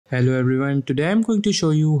Hello everyone, today I'm going to show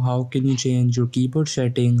you how can you change your keyboard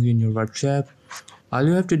settings in your WhatsApp. All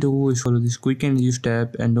you have to do is follow this quick and easy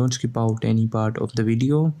step and don't skip out any part of the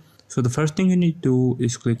video. So the first thing you need to do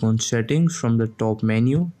is click on settings from the top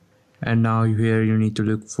menu, and now here you need to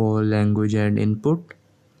look for language and input.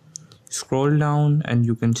 Scroll down and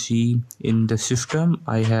you can see in the system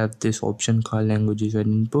I have this option called languages and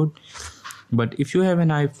input. But if you have an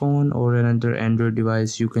iPhone or another Android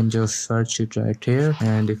device, you can just search it right here.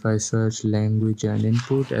 And if I search language and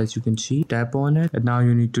input, as you can see, tap on it. And now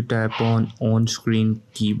you need to tap on screen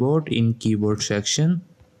keyboard in keyboard section.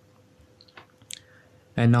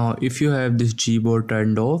 And now if you have this keyboard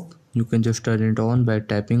turned off, you can just turn it on by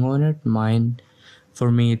tapping on it.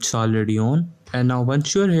 For me, it's already on. And now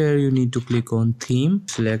once you're here, you need to click on theme,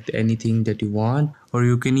 select anything that you want, or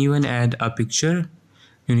you can even add a picture.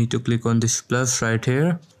 You need to click on this plus right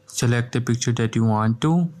here, select the picture that you want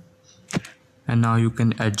to, and now you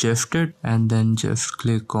can adjust it and then just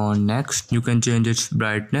click on next. You can change its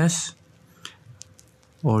brightness,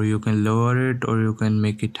 or you can lower it, or you can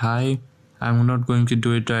make it high. I'm not going to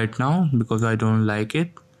do it right now because I don't like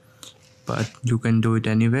it, but you can do it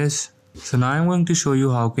anyways. So now I'm going to show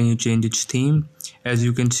you how can you change its theme. As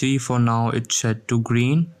you can see, for now it's set to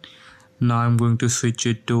green. Now I'm going to switch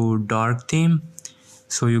it to dark theme.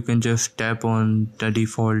 So you can just tap on the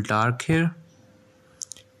default dark here,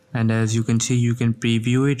 and as you can see, you can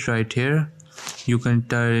preview it right here. You can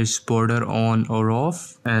turn its border on or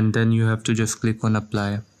off, and then you have to just click on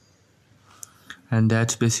apply, and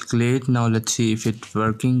that's basically it. Now let's see if it's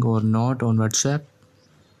working or not on WhatsApp.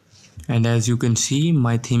 And as you can see,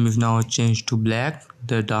 my theme is now changed to black,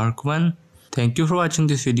 the dark one. Thank you for watching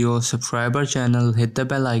this video. Subscribe our channel, hit the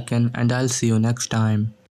bell icon, and I'll see you next time.